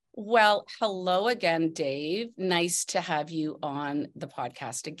Well, hello again, Dave. Nice to have you on the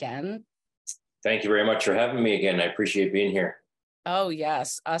podcast again. Thank you very much for having me again. I appreciate being here. Oh,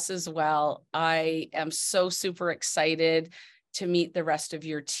 yes, us as well. I am so super excited to meet the rest of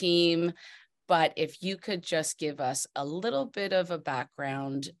your team. But if you could just give us a little bit of a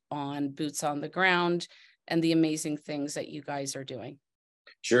background on Boots on the Ground and the amazing things that you guys are doing.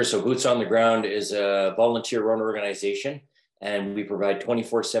 Sure. So Boots on the Ground is a volunteer-run organization, and we provide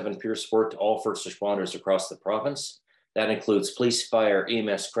 24/7 peer support to all first responders across the province. That includes police, fire,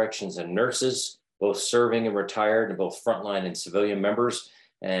 EMS, corrections, and nurses, both serving and retired, and both frontline and civilian members.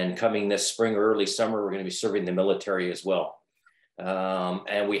 And coming this spring or early summer, we're going to be serving the military as well.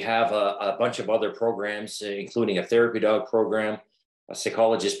 And we have a bunch of other programs, including a therapy dog program, a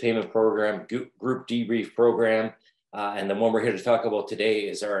psychologist payment program, group debrief program. And the one we're here to talk about today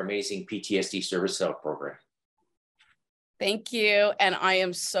is our amazing PTSD Service Dog program. Thank you. And I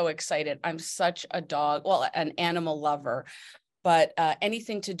am so excited. I'm such a an animal lover, but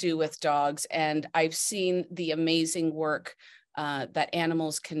anything to do with dogs. And I've seen the amazing work that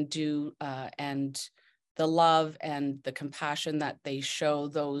animals can do and the love and the compassion that they show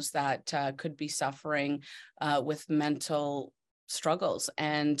those that could be suffering with mental struggles.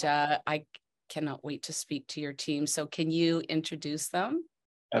 And I cannot wait to speak to your team. So can you introduce them?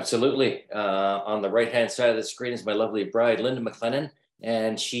 Absolutely. On the right-hand side of the screen is my lovely bride, Linda McLennan,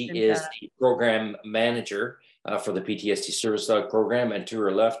 and she is the program manager for the PTSD Service Dog program. And to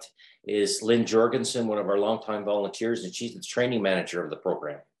her left is Lynn Jorgensen, one of our longtime volunteers, and she's the training manager of the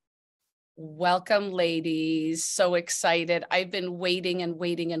program. Welcome, ladies. So excited. I've been waiting and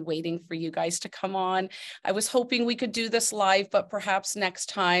waiting and waiting for you guys to come on. I was hoping we could do this live, but perhaps next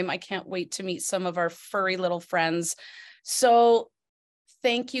time. I can't wait to meet some of our furry little friends. So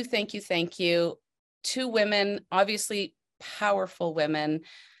thank you, thank you, thank you. Two women, obviously powerful women,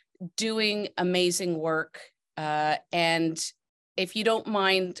 doing amazing work. And if you don't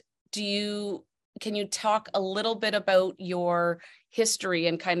mind, can you talk a little bit about your history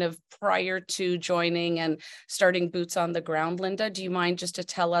and kind of prior to joining and starting Boots on the Ground, Linda? Do you mind just to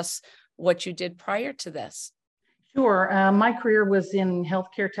tell us what you did prior to this? Sure. My career was in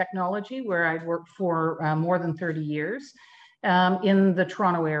healthcare technology, where I'd worked for more than 30 years in the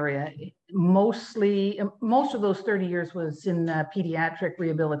Toronto area. Most of those 30 years was in pediatric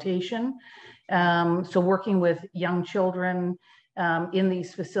rehabilitation. So working with young children in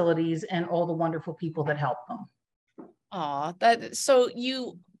these facilities and all the wonderful people that help them. So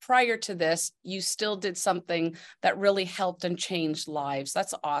you, prior to this, you still did something that really helped and changed lives.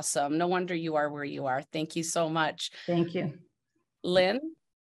 That's awesome. No wonder you are where you are. Thank you so much. Thank you. Lynn?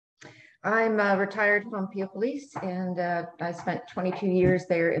 I'm retired from PO Police, and I spent 22 years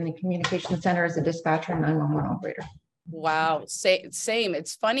there in the communication center as a dispatcher and 911 operator. Wow. Same.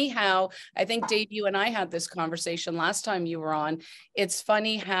 It's funny how, I think, Dave, you and I had this conversation last time you were on. It's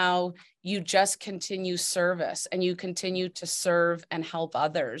funny how you just continue service and you continue to serve and help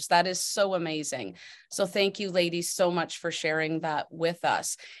others. That is so amazing. So thank you, ladies, so much for sharing that with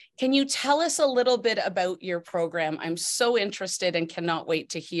us. Can you tell us a little bit about your program? I'm so interested and cannot wait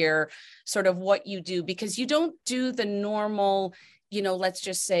to hear sort of what you do, because you don't do the normal, let's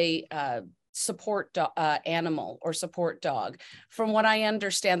just say, support animal or support dog. From what I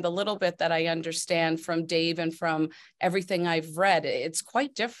understand, the little bit that I understand from Dave and from everything I've read, it's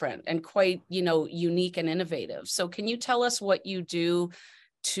quite different and quite, unique and innovative. So can you tell us what you do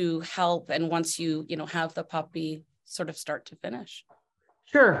to help, and once you, have the puppy sort of start to finish?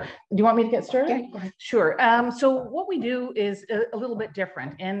 Sure. Do you want me to get started? Yeah. Sure. So what we do is a little bit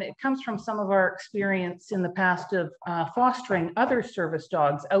different, and it comes from some of our experience in the past of fostering other service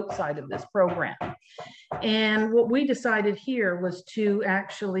dogs outside of this program. And what we decided here was to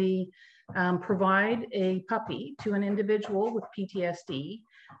actually provide a puppy to an individual with PTSD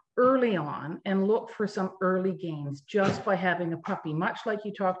early on and look for some early gains just by having a puppy, much like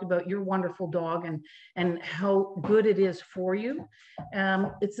you talked about your wonderful dog and how good it is for you.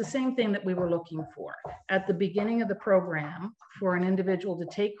 It's the same thing that we were looking for at the beginning of the program, for an individual to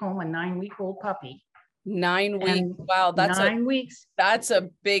take home a 9-week-old puppy. 9 weeks. Wow. That's 9 weeks. That's a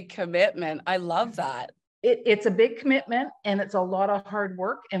big commitment. I love that. It's a big commitment, and it's a lot of hard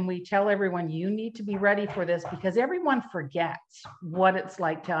work. And we tell everyone, you need to be ready for this, because everyone forgets what it's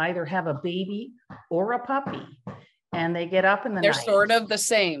like to either have a baby or a puppy, and they get up in the night. They're sort of the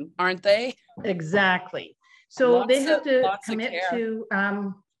same, aren't they? Exactly. So they have to commit to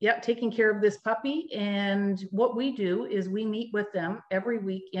taking care of this puppy. And what we do is we meet with them every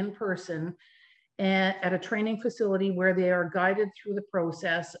week in person at a training facility where they are guided through the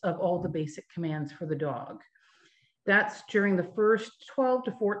process of all the basic commands for the dog. That's during the first 12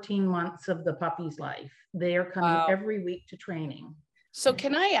 to 14 months of the puppy's life. They are coming every week to training. So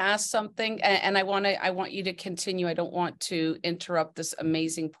can I ask something? And I want you to continue. I don't want to interrupt this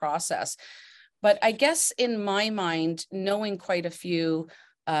amazing process. But I guess in my mind, knowing quite a few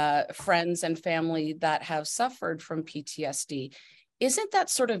friends and family that have suffered from PTSD, isn't that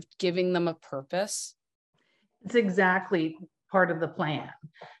sort of giving them a purpose? It's exactly part of the plan.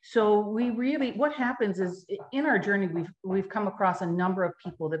 So what happens is in our journey, we've come across a number of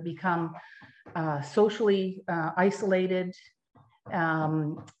people that become socially isolated.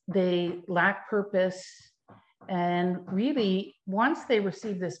 They lack purpose. And really, once they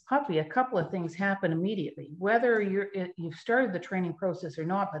receive this puppy, a couple of things happen immediately, whether you've started the training process or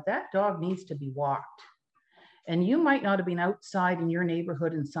not, but that dog needs to be walked. And you might not have been outside in your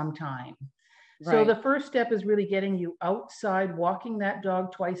neighborhood in some time. Right. So the first step is really getting you outside, walking that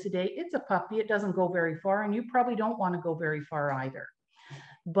dog twice a day. It's a puppy. It doesn't go very far, and you probably don't want to go very far either.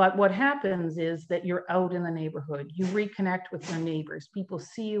 But what happens is that you're out in the neighborhood. You reconnect with your neighbors. People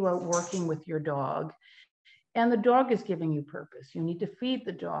see you out working with your dog. And the dog is giving you purpose. You need to feed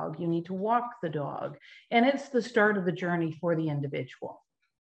the dog. You need to walk the dog. And it's the start of the journey for the individual.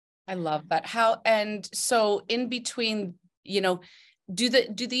 I love that. And so in between, do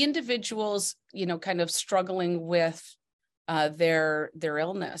the individuals, kind of struggling with their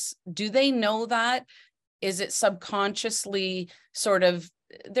illness, do they know that? Is it subconsciously sort of,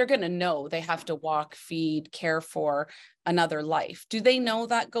 they're going to know they have to walk, feed, care for another life? Do they know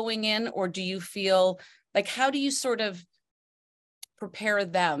that going in, or do you feel like, how do you sort of prepare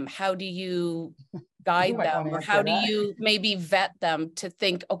them? How do you guide them, or how do you maybe vet them to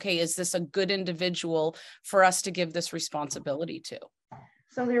think, okay, is this a good individual for us to give this responsibility to?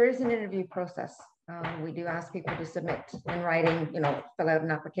 So there is an interview process. We do ask people to submit in writing, fill out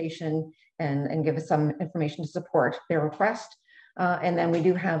an application and give us some information to support their request. And then we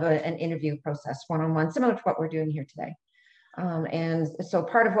do have an interview process, one-on-one, similar to what we're doing here today. And so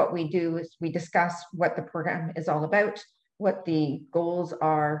part of what we do is we discuss what the program is all about, what the goals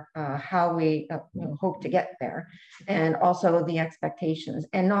are, how we hope to get there, and also the expectations,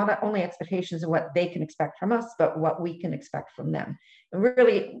 and not only expectations of what they can expect from us, but what we can expect from them. And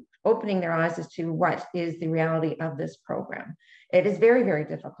really opening their eyes as to what is the reality of this program. It is very, very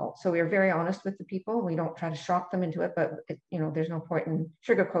difficult. So we are very honest with the people. We don't try to shock them into it, but there's no point in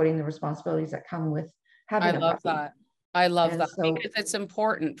sugarcoating the responsibilities that come with having a puppy. I love that because it's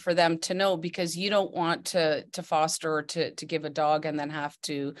important for them to know, because you don't want to foster or to give a dog and then have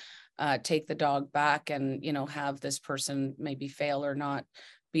to take the dog back and, have this person maybe fail or not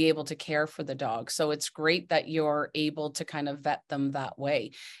be able to care for the dog. So it's great that you're able to kind of vet them that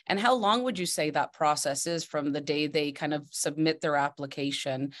way. And how long would you say that process is from the day they kind of submit their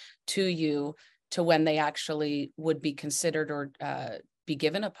application to you to when they actually would be considered or be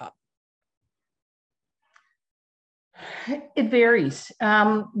given a pup? It varies.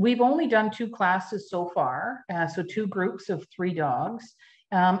 We've only done 2 classes so far, so 2 groups of 3 dogs.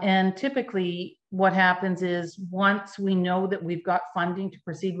 And typically what happens is once we know that we've got funding to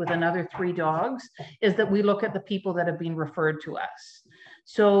proceed with another 3 dogs, is that we look at the people that have been referred to us.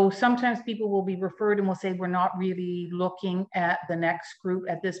 So sometimes people will be referred and we'll say, we're not really looking at the next group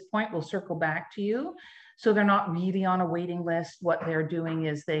at this point. We'll circle back to you. So they're not really on a waiting list. What they're doing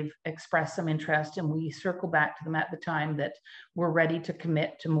is they've expressed some interest, and we circle back to them at the time that we're ready to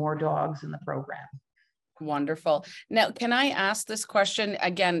commit to more dogs in the program. Wonderful. Now, can I ask this question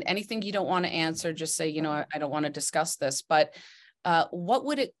again? Anything you don't want to answer, just say, I don't want to discuss this, but what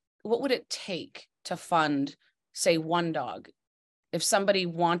would it take to fund, say, 1 dog? If somebody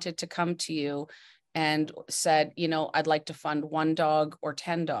wanted to come to you and said, I'd like to fund 1 dog or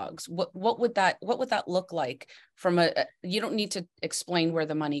 10 dogs, what would that look like from you don't need to explain where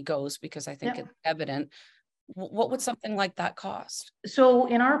the money goes, because I think it's evident. What would something like that cost? So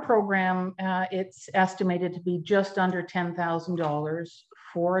in our program, it's estimated to be just under $10,000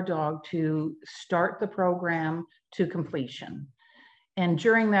 for a dog to start the program to completion. And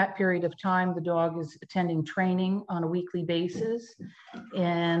during that period of time, the dog is attending training on a weekly basis.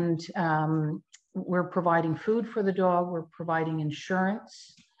 And we're providing food for the dog. We're providing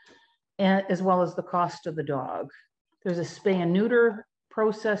insurance, as well as the cost of the dog. There's a spay and neuter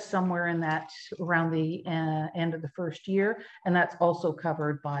process somewhere in that around the end of the first year. And that's also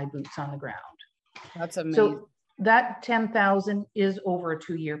covered by Boots on the Ground. That's amazing. So that 10,000 is over a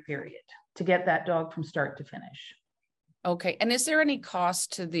 2-year period to get that dog from start to finish. Okay. And is there any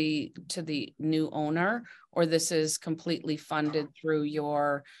cost to the new owner, or this is completely funded through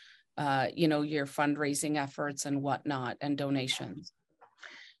your, your fundraising efforts and whatnot and donations?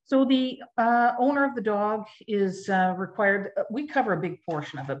 So the owner of the dog is required, we cover a big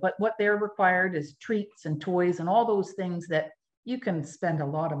portion of it, but what they're required is treats and toys and all those things that you can spend a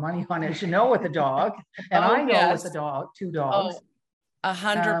lot of money on, as you know, with a dog. And I know with a dog, 2 dogs.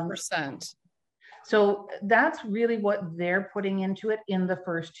 100%. So that's really what they're putting into it in the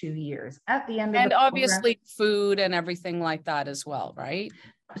first 2 years. At the end of and the obviously program, food and everything like that as well, right?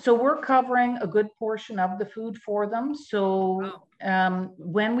 so we're covering a good portion of the food for them. So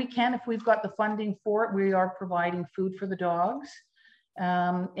when we can, if we've got the funding for it, we are providing food for the dogs.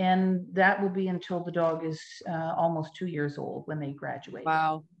 And that will be until the dog is almost 2 years old when they graduate.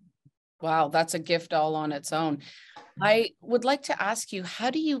 Wow. Wow, that's a gift all on its own. I would like to ask you,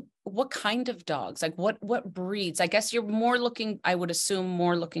 what kind of dogs, like what breeds? I guess you're more looking, I would assume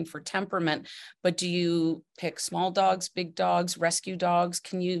more looking for temperament, but do you pick small dogs, big dogs, rescue dogs?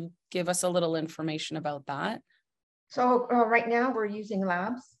 Can you give us a little information about that? So right now we're using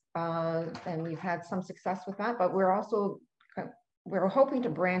labs and we've had some success with that, but we're hoping to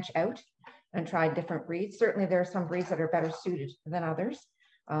branch out and try different breeds. Certainly there are some breeds that are better suited than others.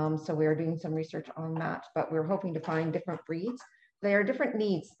 So we're doing some research on that, but we're hoping to find different breeds. There are different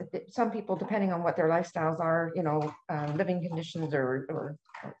needs. Some people, depending on what their lifestyles are, living conditions or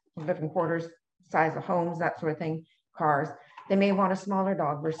living quarters, size of homes, that sort of thing, cars, they may want a smaller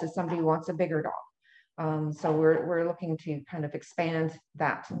dog versus somebody who wants a bigger dog. So we're looking to kind of expand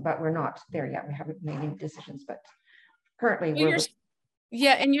that, but we're not there yet. We haven't made any decisions, but currently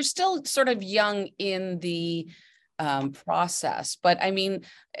and you're still sort of young in the process, but I mean,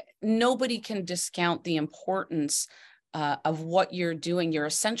 nobody can discount the importance of what you're doing. You're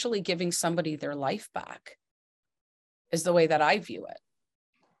essentially giving somebody their life back, is the way that I view it.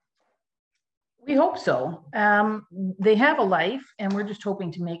 We hope so. They have a life and we're just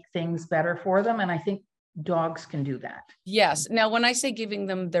hoping to make things better for them. And I think dogs can do that. Yes. Now, when I say giving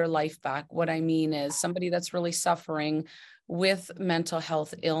them their life back, what I mean is somebody that's really suffering with mental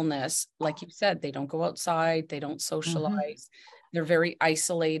health illness, like you said, they don't go outside, they don't socialize, they're very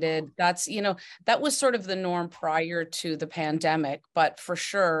isolated. That's, that was sort of the norm prior to the pandemic, but for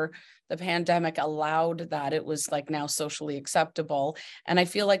sure, the pandemic allowed that. It was like now socially acceptable. And I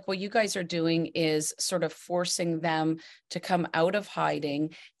feel like what you guys are doing is sort of forcing them to come out of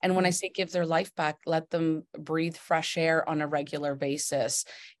hiding. And when I say give their life back, let them breathe fresh air on a regular basis,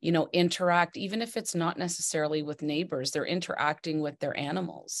 interact, even if it's not necessarily with neighbors, they're interacting with their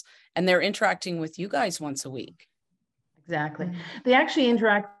animals and they're interacting with you guys once a week. Exactly. They actually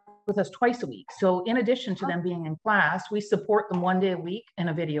interact with us twice a week. So in addition to them being in class, we support them 1 day a week in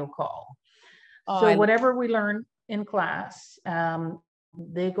a video call. So whatever we learn in class,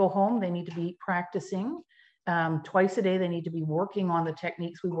 they go home, they need to be practicing. Twice a day, they need to be working on the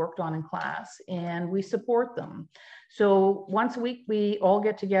techniques we worked on in class, and we support them. So once a week, we all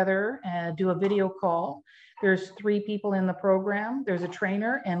get together and do a video call. There's 3 people in the program. There's a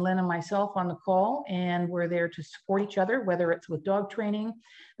trainer and Lynn and myself on the call, and we're there to support each other, whether it's with dog training.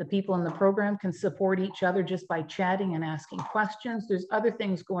 The people in the program can support each other just by chatting and asking questions. There's other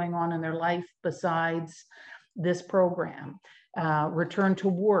things going on in their life besides this program. Return to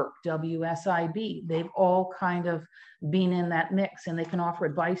work, WSIB, they've all kind of been in that mix and they can offer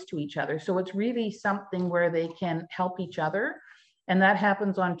advice to each other. So it's really something where they can help each other. And that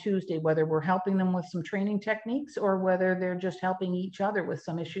happens on Tuesday, whether we're helping them with some training techniques or whether they're just helping each other with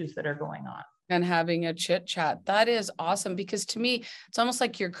some issues that are going on. And having a chit chat. That is awesome, because to me, it's almost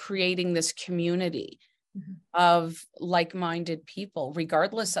like you're creating this community of like-minded people,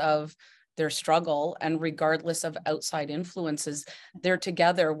 regardless of their struggle and regardless of outside influences. They're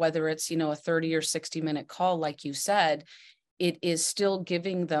together, whether it's, a 30 or 60-minute call, like you said, it is still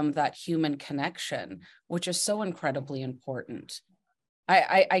giving them that human connection, which is so incredibly important.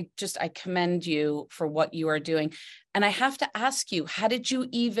 I commend you for what you are doing. And I have to ask you, how did you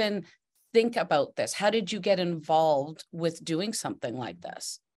even think about this? How did you get involved with doing something like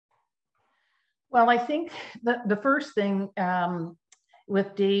this? Well, I think the first thing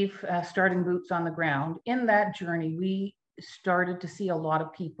with Dave starting Boots on the Ground, in that journey, we started to see a lot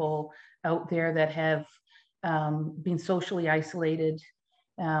of people out there that have been socially isolated,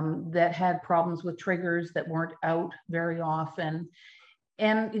 that had problems with triggers, that weren't out very often.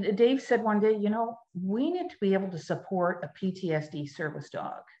 And Dave said one day, we need to be able to support a PTSD service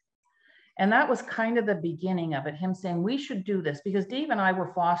dog. And that was kind of the beginning of it, him saying we should do this, because Dave and I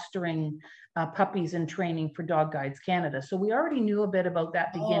were fostering puppies in training for Dog Guides Canada. So we already knew a bit about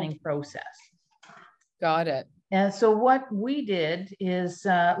that beginning process. Got it. And so what we did is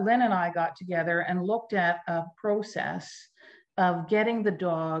Lynn and I got together and looked at a process of getting the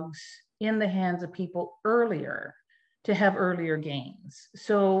dogs in the hands of people earlier to have earlier gains.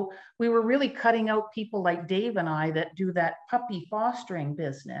 So we were really cutting out people like Dave and I that do that puppy fostering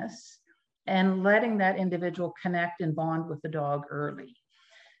business and letting that individual connect and bond with the dog early.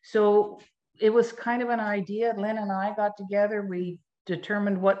 So it was kind of an idea. Lynn and I got together. We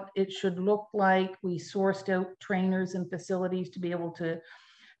determined what it should look like. We sourced out trainers and facilities to be able to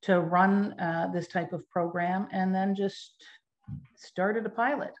run this type of program, and then just started a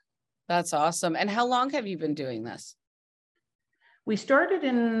pilot. That's awesome. And how long have you been doing this? We started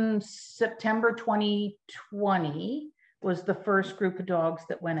in September 2020 was the first group of dogs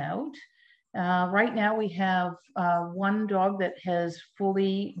that went out. Right now we have one dog that has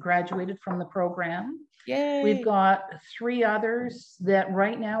fully graduated from the program. Yay. We've got 3 others that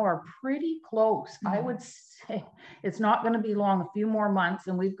right now are pretty close. I would say it's not going to be long, a few more months,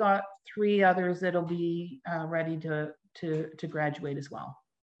 and we've got 3 others that'll be ready to graduate as well.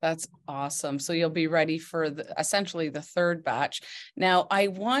 That's awesome. So you'll be ready for essentially the 3rd batch. Now, I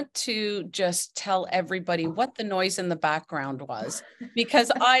want to just tell everybody what the noise in the background was,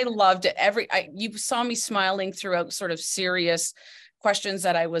 because I loved it. You saw me smiling throughout sort of serious questions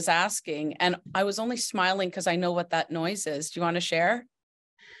that I was asking, and I was only smiling because I know what that noise is. Do you want to share?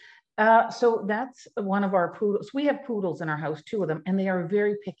 So that's one of our poodles. We have poodles in our house, 2 of them, and they are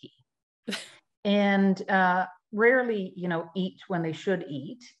very picky. And rarely, eat when they should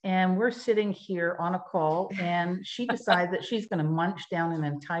eat. And we're sitting here on a call, and she decides that she's going to munch down an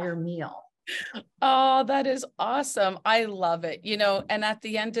entire meal. Oh, that is awesome. I love it. And at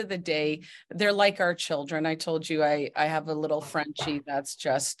the end of the day, they're like our children. I told you, I have a little Frenchie that's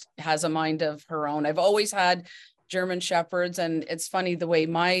just has a mind of her own. I've always had German Shepherds. And it's funny, the way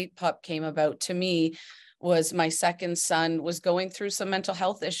my pup came about to me was my second son was going through some mental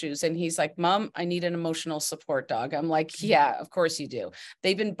health issues. And he's like, Mom, I need an emotional support dog. I'm like, yeah, of course you do.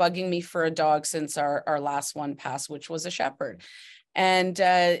 They've been bugging me for a dog since our last one passed, which was a Shepherd. And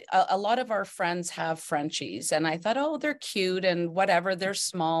a lot of our friends have Frenchies. And I thought, oh, they're cute and whatever. They're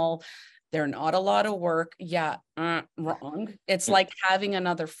small. They're not a lot of work. Yeah, wrong. It's like having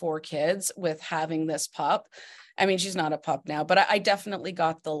another 4 kids with having this pup. I mean, she's not a pup now, but I definitely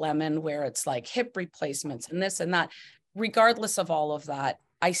got the lemon where it's like hip replacements and this and that. Regardless of all of that,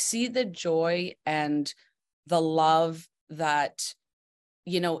 I see the joy and the love that,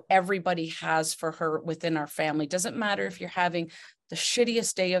 everybody has for her within our family. Doesn't matter if you're having the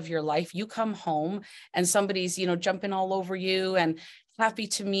shittiest day of your life, you come home and somebody's, jumping all over you and happy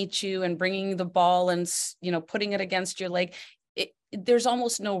to meet you and bringing the ball and, putting it against your leg. There's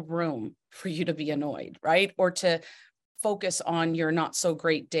almost no room for you to be annoyed, right? Or to focus on your not so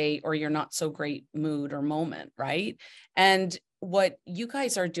great day or your not so great mood or moment, right? And what you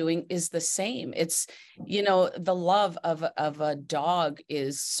guys are doing is the same. It's, the love of a dog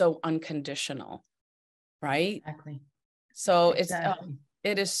is so unconditional, right? Exactly. So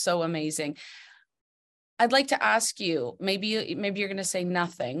it is so amazing. I'd like to ask you, maybe you're going to say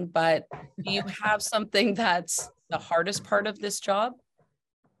nothing, but do you have something that's the hardest part of this job?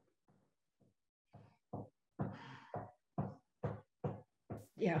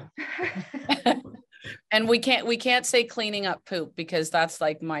 Yeah. And we can't say cleaning up poop because that's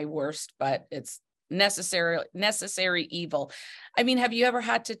like my worst, but it's necessary evil. I mean, have you ever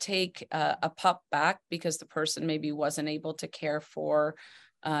had to take a pup back because the person maybe wasn't able to care for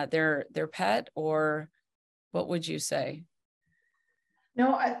their pet, or what would you say?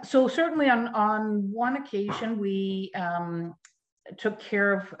 No, so certainly on one occasion, we took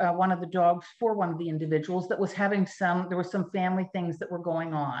care of one of the dogs for one of the individuals that was having there were some family things that were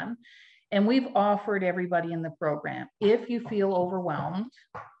going on. And we've offered everybody in the program, if you feel overwhelmed,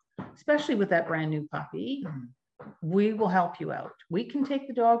 especially with that brand new puppy, we will help you out. We can take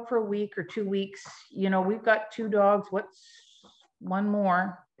the dog for a week or 2 weeks. We've got 2 dogs. What's one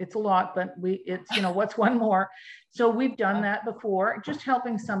more? It's a lot, but what's one more? So we've done that before, just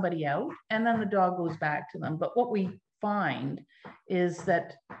helping somebody out, and then the dog goes back to them. But what we find is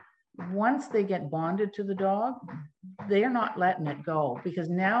that once they get bonded to the dog, they're not letting it go, because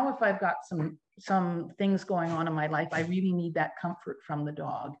now if I've got some things going on in my life, I really need that comfort from the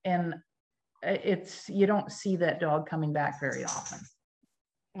dog. And you don't see that dog coming back very often.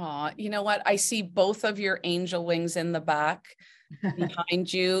 Aw, you know what? I see both of your angel wings in the back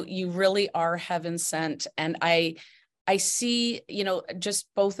behind you. You really are heaven sent. And I see, just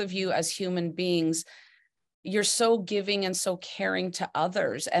both of you as human beings. You're so giving and so caring to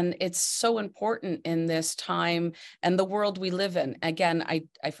others. And it's so important in this time and the world we live in. Again,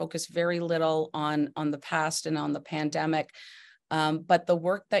 I focus very little on the past and on the pandemic. But the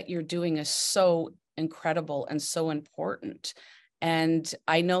work that you're doing is so incredible and so important. And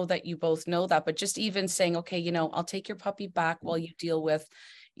I know that you both know that, but just even saying, okay, you know, I'll take your puppy back while you deal with,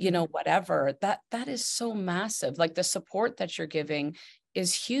 you know, whatever, that is so massive. Like the support that you're giving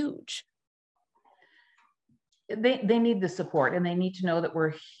is huge. They need the support, and they need to know that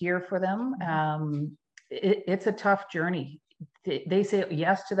we're here for them. It's a tough journey. They say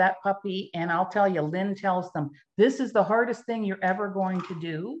yes to that puppy, and I'll tell you, Lynn tells them, this is the hardest thing you're ever going to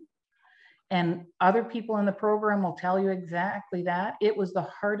do. And other people in the program will tell you exactly that. It was the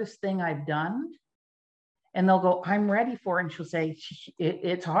hardest thing I've done. And they'll go, I'm ready for it. And she'll say,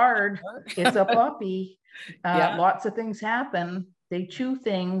 it's hard. It's a puppy. Yeah. Lots of things happen. They chew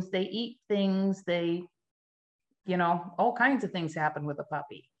things, they eat things, they, you know, all kinds of things happen with a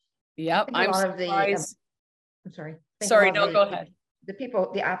puppy. Yep. I'm surprised. I'm sorry. Sorry, no, go ahead.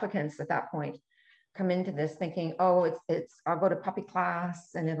 The applicants at that point come into this thinking, oh, I'll go to puppy class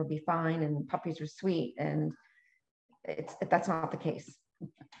and it'll be fine and puppies are sweet. And that's not the case.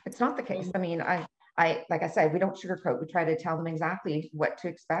 It's not the case. I mean, like I said, we don't sugarcoat. We try to tell them exactly what to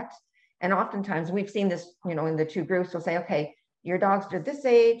expect. And oftentimes we've seen this, you know, in the two groups, we'll say, okay, your dogs are this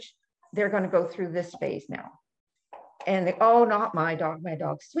age, they're going to go through this phase now. And they, oh, not my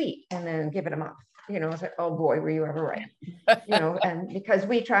dog's sweet. And then giving them up, you know, it's like, oh boy, were you ever right? You know, and because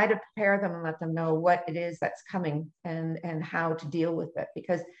we try to prepare them and let them know what it is that's coming and how to deal with it.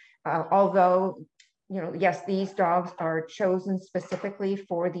 Because although, you know, yes, these dogs are chosen specifically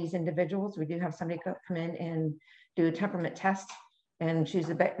for these individuals. We do have somebody come in and do a temperament test and choose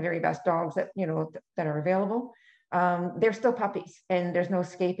the very best dogs that, you know, that are available. They're still puppies, and there's no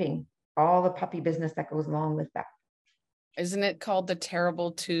escaping all the puppy business that goes along with that. Isn't it called the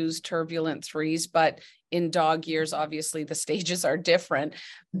terrible twos, turbulent threes? But in dog years, obviously the stages are different,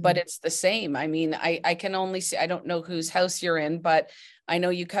 but it's the same. I mean, I can only see, I don't know whose house you're in, but I know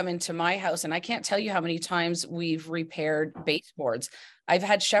you come into my house and I can't tell you how many times we've repaired baseboards. I've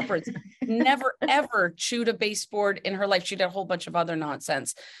had shepherds never, ever chewed a baseboard in her life. She did a whole bunch of other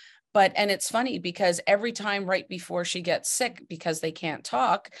nonsense. And it's funny because every time right before she gets sick, because they can't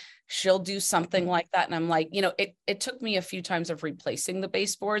talk, she'll do something like that. And I'm like, you know, it took me a few times of replacing the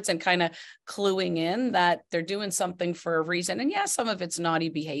baseboards and kind of cluing in that they're doing something for a reason. And yeah, some of it's naughty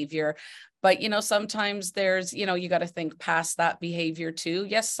behavior, but, you know, sometimes there's, you know, you got to think past that behavior too.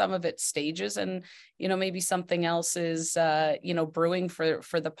 Yes, some of it's stages and, you know, maybe something else is, you know, brewing for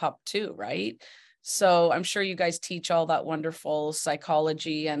the pup too, right? So I'm sure you guys teach all that wonderful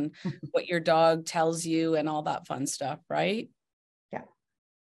psychology and what your dog tells you and all that fun stuff, right? Yeah.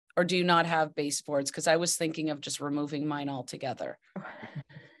 Or do you not have baseboards? Because I was thinking of just removing mine altogether.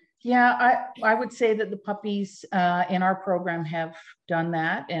 Yeah, I would say that the puppies in our program have done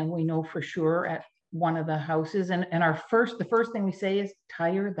that. And we know for sure at one of the houses. And the first thing we say is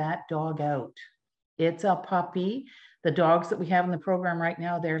tire that dog out. It's a puppy. The dogs that we have in the program right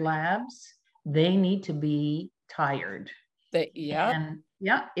now, they're labs. They need to be tired. And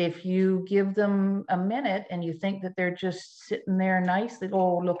if you give them a minute and you think that they're just sitting there nicely,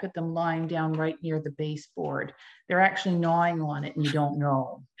 oh, look at them lying down right near the baseboard. They're actually gnawing on it and you don't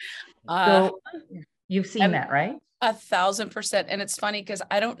know. So you've seen that, right? 1,000%. And it's funny because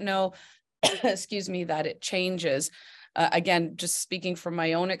I don't know, excuse me, that it changes. Again, just speaking from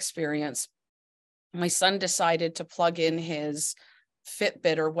my own experience, my son decided to plug in his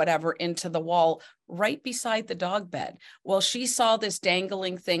Fitbit or whatever into the wall right beside the dog bed. Well, she saw this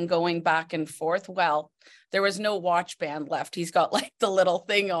dangling thing going back and forth. Well, there was no watch band left. He's got like the little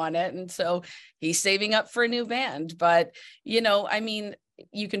thing on it. And so he's saving up for a new band. But, you know, I mean,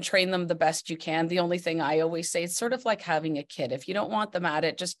 you can train them the best you can. The only thing I always say, it's sort of like having a kid. If you don't want them at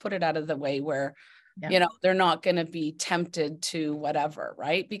it, just put it out of the way where you know, they're not going to be tempted to whatever,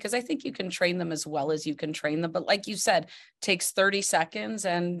 right? Because I think you can train them as well as you can train them. But like you said, takes 30 seconds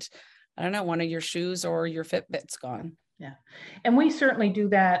and I don't know, one of your shoes or your Fitbit's gone. Yeah. And we certainly do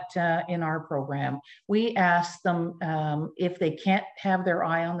that in our program. We ask them if they can't have their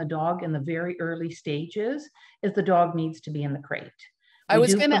eye on the dog in the very early stages, if the dog needs to be in the crate. I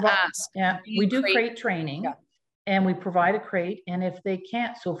was going to ask. Yeah, we do crate training. Yeah. And we provide a crate. And if they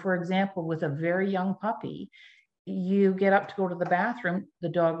can't, so for example, with a very young puppy, you get up to go to the bathroom, the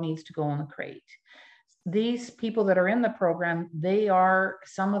dog needs to go in the crate. These people that are in the program,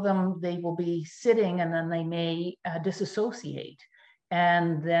 some of them, they will be sitting and then they may disassociate.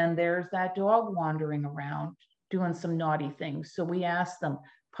 And then there's that dog wandering around doing some naughty things. So we ask them,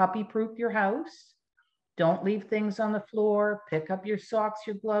 puppy proof your house. Don't leave things on the floor. Pick up your socks,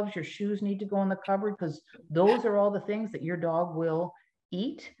 your gloves, your shoes need to go in the cupboard because those are all the things that your dog will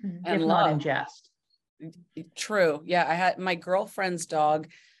eat and if not ingest. True. Yeah. I had my girlfriend's dog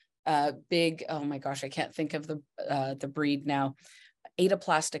big, oh my gosh, I can't think of the breed now, ate a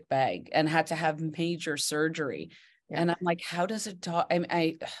plastic bag and had to have major surgery. Yeah. And I'm like, how does a dog,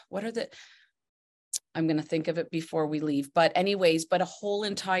 I'm going to think of it before we leave, but anyways, but a whole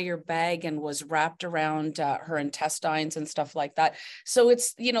entire bag and was wrapped around her intestines and stuff like that. So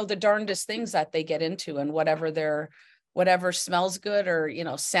it's, you know, the darndest things that they get into, and whatever smells good or, you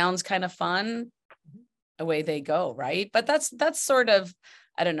know, sounds kind of fun, away they go. Right. But that's sort of,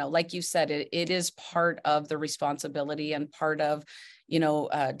 I don't know, like you said, it is part of the responsibility and part of, you know,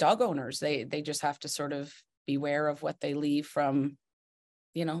 dog owners. They just have to sort of beware of what they leave from,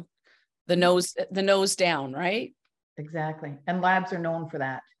 you know, the nose down, right? Exactly. And labs are known for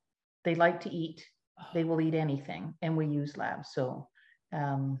that. They like to eat. They will eat anything, and we use labs. So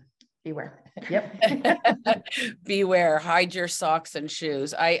beware. Yep. Beware. Hide your socks and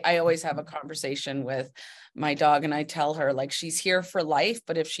shoes. I always have a conversation with my dog, and I tell her, like, she's here for life,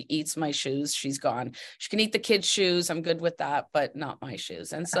 but if she eats my shoes, she's gone. She can eat the kids' shoes. I'm good with that, but not my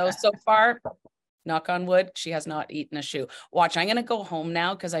shoes. And so far, knock on wood, she has not eaten a shoe. Watch, I'm going to go home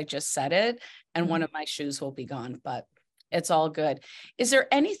now because I just said it, and one of my shoes will be gone, but it's all good. Is there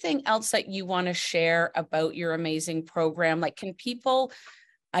anything else that you want to share about your amazing program? Like, can people,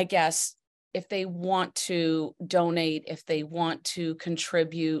 I guess, if they want to donate, if they want to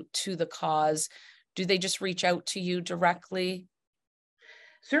contribute to the cause, do they just reach out to you directly?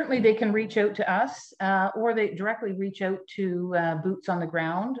 Certainly they can reach out to us, or they directly reach out to Boots on the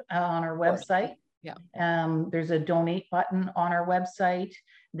Ground on our website. Yeah. There's a donate button on our website.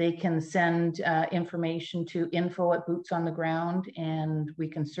 They can send information to info@Boots on the Ground, and we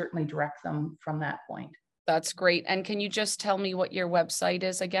can certainly direct them from that point. That's great. And can you just tell me what your website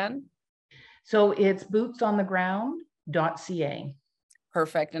is again? So it's bootsontheground.ca.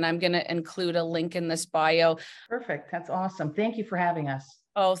 Perfect. And I'm going to include a link in this bio. Perfect. That's awesome. Thank you for having us.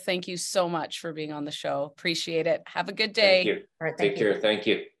 Oh, thank you so much for being on the show. Appreciate it. Have a good day. Thank you. All right, take care. Thank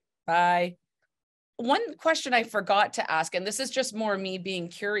you. Bye. One question I forgot to ask, and this is just more me being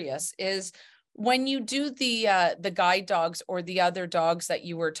curious, is when you do the guide dogs or the other dogs that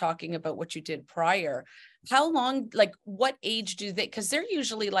you were talking about, what you did prior, how long, like what age do they, because they're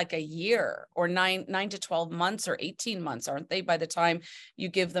usually like a year or 9 to 12 months or 18 months, aren't they, by the time you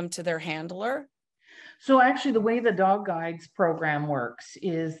give them to their handler? So actually the way the dog guides program works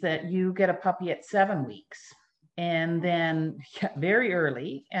is that you get a puppy at 7 weeks. And then very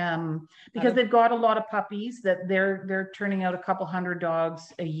early, because they've got a lot of puppies that they're turning out a couple hundred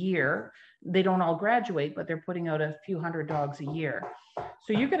dogs a year. They don't all graduate, but they're putting out a few hundred dogs a year.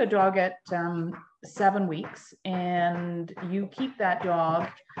 So you get a dog at 7 weeks, and you keep that dog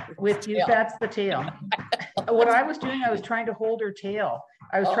with you. That's the tail. What I was doing, I was trying to hold her tail.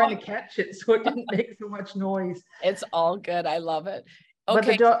 I was trying to catch it so it didn't make so much noise. It's all good. I love it.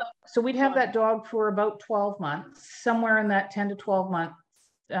 Okay. But so we'd have that dog for about 12 months, somewhere in that 10 to 12 month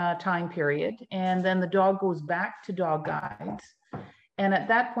time period. And then the dog goes back to dog guides. And at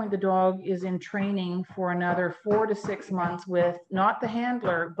that point, the dog is in training for another 4 to 6 months with not the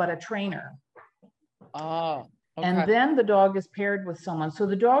handler, but a trainer. Oh, okay. And then the dog is paired with someone. So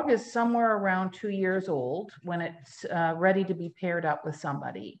the dog is somewhere around 2 years old when it's ready to be paired up with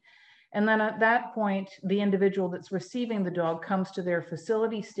somebody. And then at that point, the individual that's receiving the dog comes to their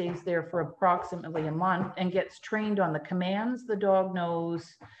facility, stays there for approximately a month, and gets trained on the commands the dog knows,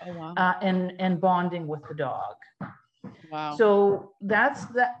 and bonding with the dog. Wow. So that's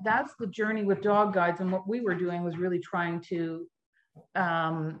the journey with dog guides. And what we were doing was really trying to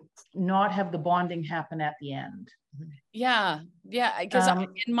not have the bonding happen at the end. Yeah. Because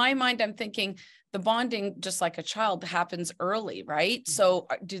in my mind, I'm thinking the bonding, just like a child, happens early, right? So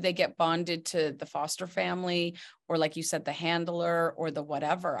do they get bonded to the foster family, or like you said, the handler or the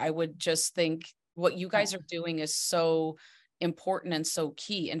whatever? I would just think what you guys are doing is so important and so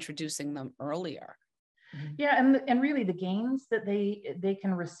key, introducing them earlier. Yeah, and really the gains that they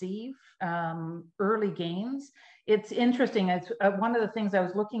can receive, early gains. It's interesting. It's one of the things I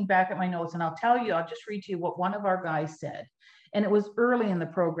was looking back at my notes, and I'll just read to you what one of our guys said. And it was early in the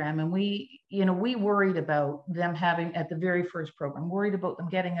program, and we worried about them having, at the very first program, worried about them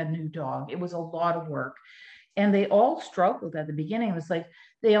getting a new dog. It was a lot of work, and they all struggled at the beginning. It was like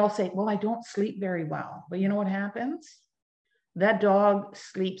they all say, "Well, I don't sleep very well," but you know what happens? That dog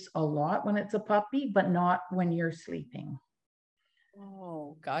sleeps a lot when it's a puppy, but not when you're sleeping.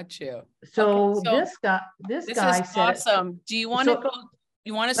 Oh, got you. So this guy is said, awesome. Do you want to go?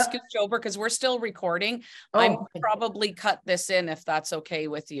 You want to scooch over, because we're still recording? I'm probably cut this in if that's okay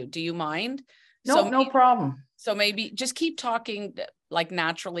with you. Do you mind? No, no problem. So maybe just keep talking like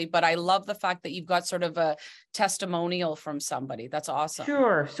naturally, but I love the fact that you've got sort of a testimonial from somebody. That's awesome.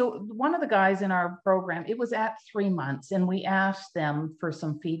 Sure. So one of the guys in our program, it was at 3 months, and we asked them for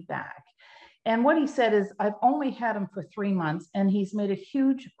some feedback. And what he said is, I've only had him for 3 months, and he's made a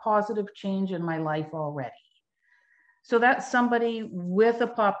huge positive change in my life already. So that's somebody with a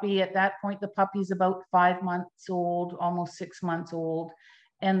puppy. At that point, the puppy's about 5 months old, almost 6 months old.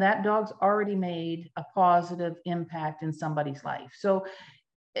 And that dog's already made a positive impact in somebody's life. So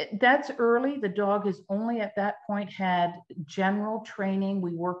that's early. The dog has only at that point had general training.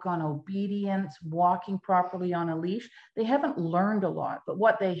 We work on obedience, walking properly on a leash. They haven't learned a lot, but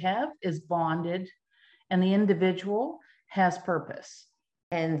what they have is bonded, and the individual has purpose.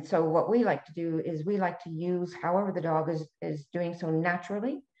 And so what we like to do is we like to use however the dog is doing so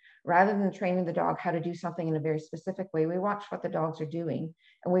naturally, rather than training the dog how to do something in a very specific way. We watch what the dogs are doing,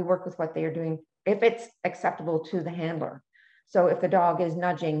 and we work with what they are doing if it's acceptable to the handler. So if the dog is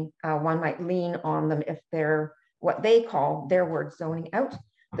nudging, one might lean on them. If they're what they call their word zoning out,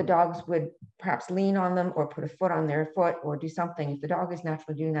 the dogs would perhaps lean on them or put a foot on their foot or do something. If the dog is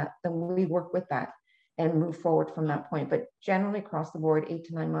naturally doing that, then we work with that and move forward from that point. But generally across the board, 8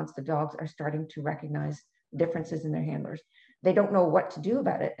 to 9 months, the dogs are starting to recognize differences in their handlers. They don't know what to do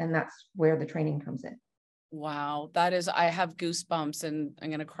about it. And that's where the training comes in. Wow. That is, I have goosebumps, and I'm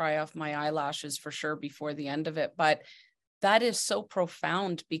going to cry off my eyelashes for sure before the end of it. But that is so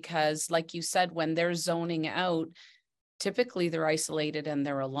profound, because like you said, when they're zoning out, typically they're isolated and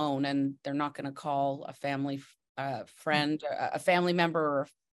they're alone, and they're not going to call a family friend, a family member, or a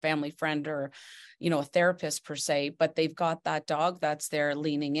family friend, or, a therapist per se, but they've got that dog that's there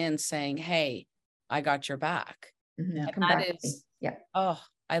leaning in saying, hey, I got your back. Mm-hmm. And that is, oh,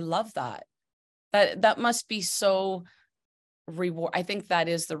 I love that. That must be so reward. I think that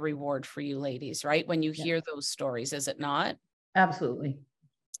is the reward for you ladies, right? When you hear those stories, is it not? Absolutely.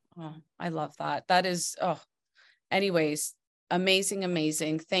 Oh, I love that. That is, anyways,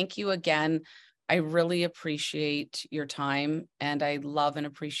 amazing. Thank you again. I really appreciate your time, and I love and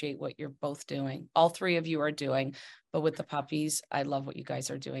appreciate what you're both doing. All three of you are doing, but with the puppies, I love what you guys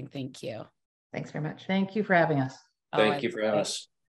are doing. Thank you. Thanks very much. Thank you for having us. Thank you for having us.